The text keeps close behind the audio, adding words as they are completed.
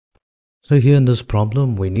So here in this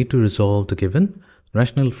problem, we need to resolve the given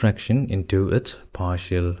rational fraction into its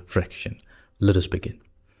partial fraction. Let us begin.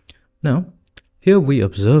 Now, here we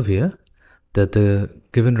observe here that the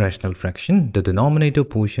given rational fraction, the denominator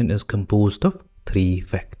portion is composed of three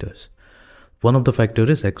factors. One of the factors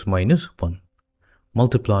is x minus 1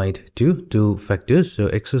 multiplied to two factors, so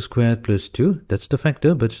x squared plus 2, that's the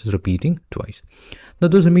factor, but it's repeating twice. Now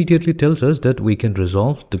this immediately tells us that we can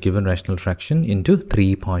resolve the given rational fraction into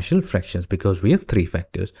three partial fractions because we have three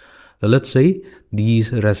factors. So let's say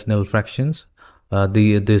these rational fractions,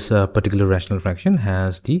 this particular rational fraction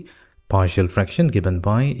has the partial fraction given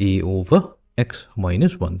by a over x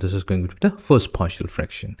minus 1. This is going to be the first partial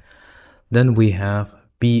fraction. Then we have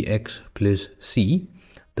bx plus c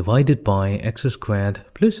divided by x squared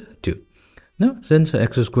plus 2. Now, since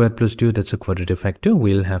x squared plus 2, that's a quadratic factor,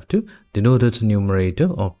 we'll have to denote its numerator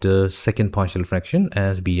of the second partial fraction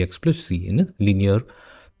as bx plus c in linear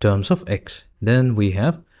terms of x. Then we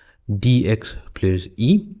have dx plus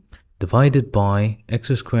e divided by x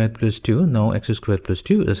squared plus 2. Now, x squared plus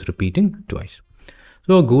 2 is repeating twice.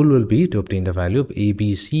 So, our goal will be to obtain the value of a,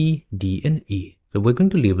 b, c, d, and e. So, we're going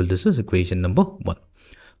to label this as equation number 1.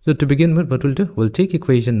 So to begin with, what we'll do, we'll take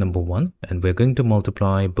equation number 1 and we're going to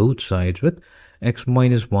multiply both sides with x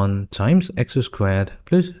minus 1 times x squared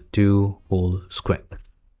plus 2 whole squared,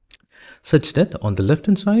 such that on the left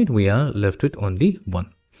hand side we are left with only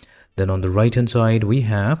 1. Then on the right hand side we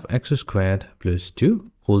have x squared plus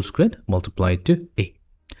 2 whole squared multiplied to a,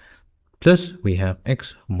 plus we have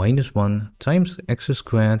x minus 1 times x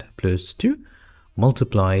squared plus 2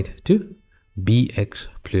 multiplied to bx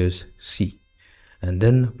plus c. And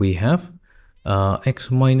then we have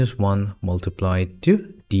x minus 1 multiplied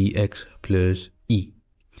to dx plus e.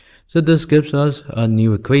 So this gives us a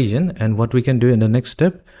new equation, and what we can do in the next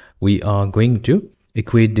step, we are going to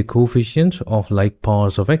equate the coefficients of like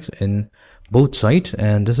powers of x in both sides,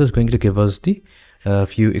 and this is going to give us the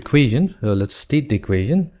few equations. So let's state the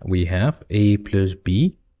equation. We have a plus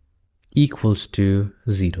b equals to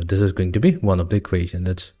 0. This is going to be one of the equations.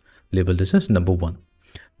 Let's label this as number 1.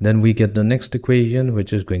 Then we get the next equation,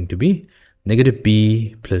 which is going to be negative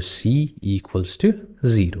b plus c equals to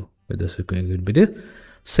 0. So this is going to be the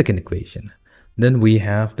second equation. Then we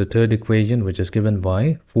have the third equation, which is given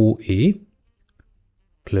by 4a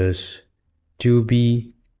plus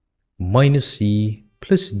 2b minus c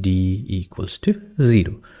plus d equals to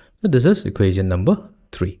 0. So this is equation number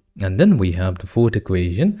 3. And then we have the fourth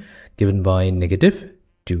equation given by negative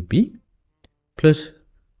 2b plus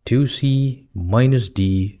 2c minus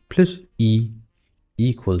d plus e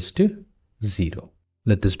equals to 0.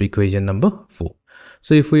 Let this be equation number 4.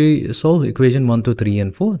 So if we solve equation 1, 2, 3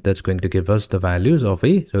 and 4, that's going to give us the values of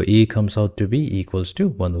a. So a comes out to be equals to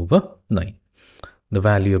 1 over 9. The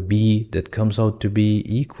value of b that comes out to be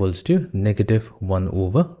equals to negative 1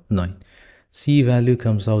 over 9. C value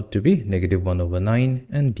comes out to be negative 1 over 9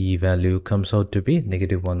 and d value comes out to be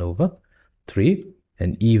negative 1 over 3.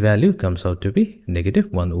 And e value comes out to be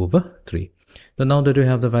negative 1 over 3. So now that we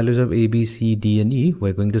have the values of a, b, c, d, and e,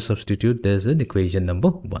 we're going to substitute this in equation number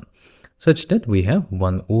 1, such that we have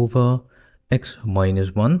 1 over x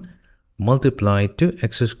minus 1 multiplied to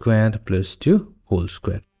x squared plus 2 whole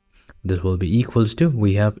squared. This will be equals to,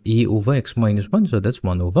 we have a over x minus 1, so that's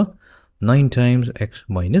 1 over 9 times x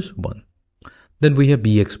minus 1. Then we have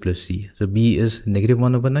bx plus c. So b is negative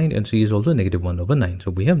 1 over 9 and c is also negative 1 over 9. So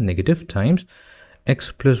we have negative times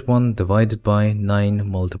x plus 1 divided by 9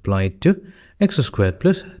 multiplied to x squared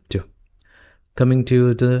plus 2. Coming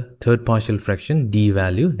to the third partial fraction, d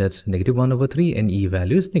value, that's negative 1 over 3 and e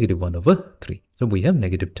value is negative 1 over 3. So we have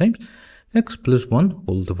negative times x plus 1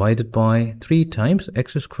 whole divided by 3 times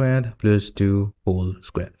x squared plus 2 whole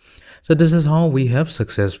squared. So this is how we have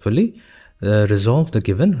successfully resolved the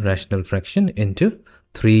given rational fraction into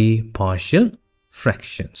three partial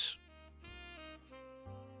fractions.